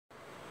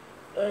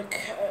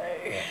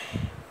Okay.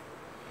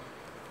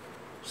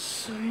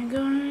 So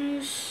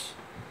guys,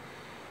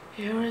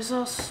 here is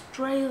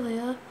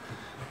Australia,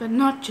 but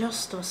not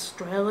just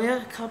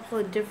Australia, a couple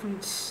of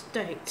different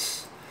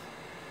states.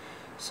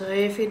 So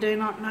if you do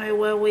not know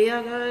where we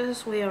are,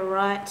 guys, we are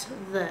right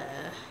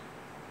there.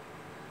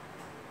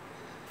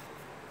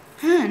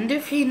 And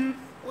if you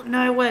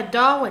know where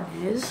Darwin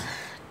is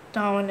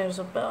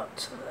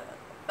about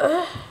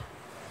there.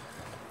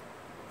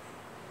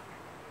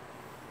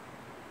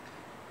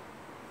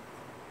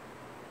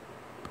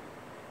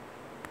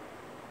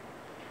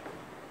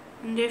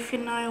 And if you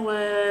know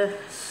where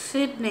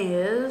Sydney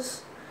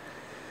is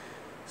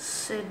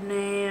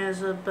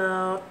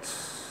about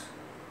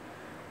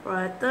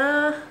right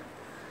there.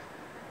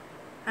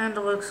 And it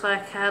looks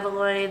like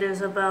Adelaide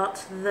is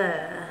about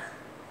there.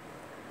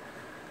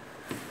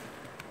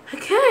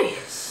 Okay,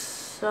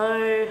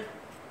 so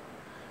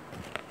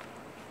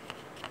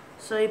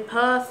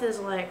Perth is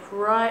like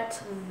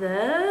right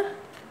there.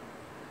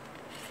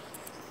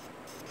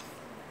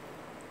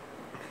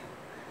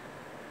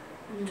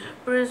 And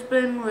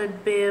Brisbane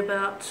would be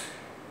about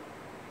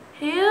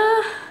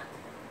here.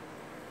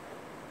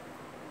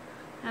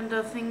 And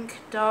I think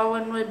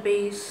Darwin would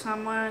be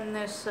somewhere in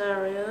this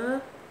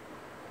area.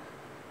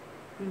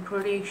 I'm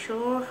pretty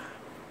sure.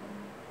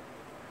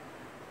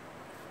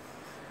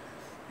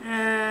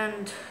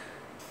 And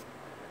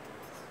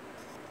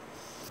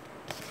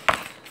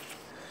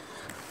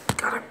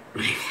gotta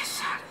move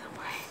this out of the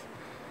way.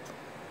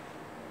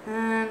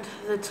 And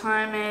the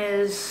time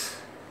is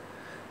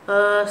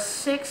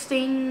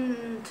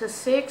 16 to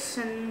 6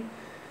 in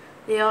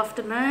the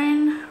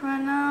afternoon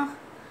right now.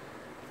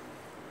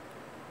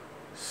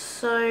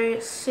 So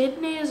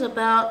Sydney is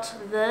about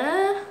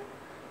there,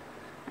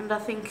 and I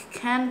think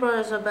Canberra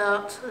is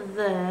about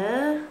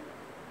there.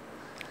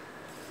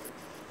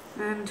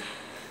 And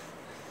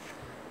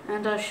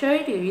I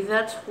showed you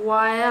that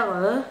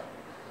Whyalla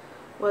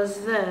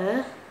was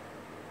there.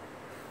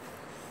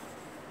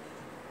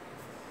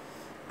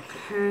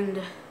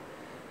 And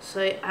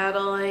so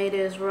Adelaide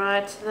is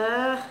right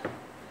there.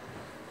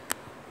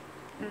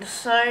 And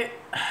so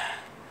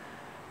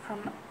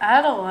from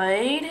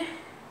Adelaide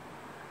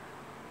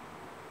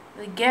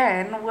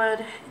again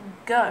would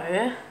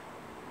go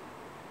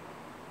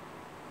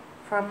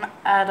from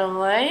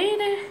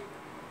Adelaide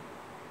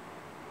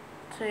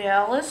to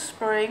Alice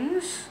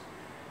Springs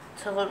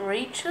till it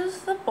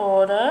reaches the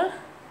border,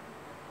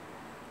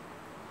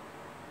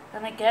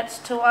 and it gets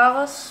to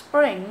Alice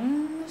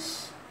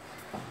Springs.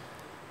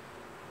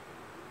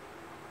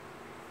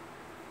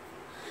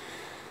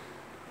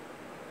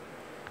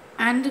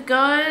 And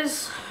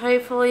guys,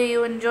 hopefully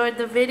you enjoyed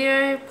the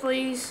video.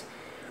 Please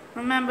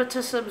remember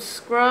to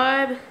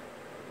subscribe.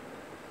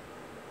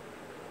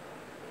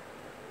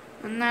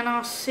 And then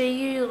I'll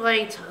see you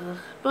later.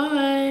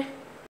 Bye.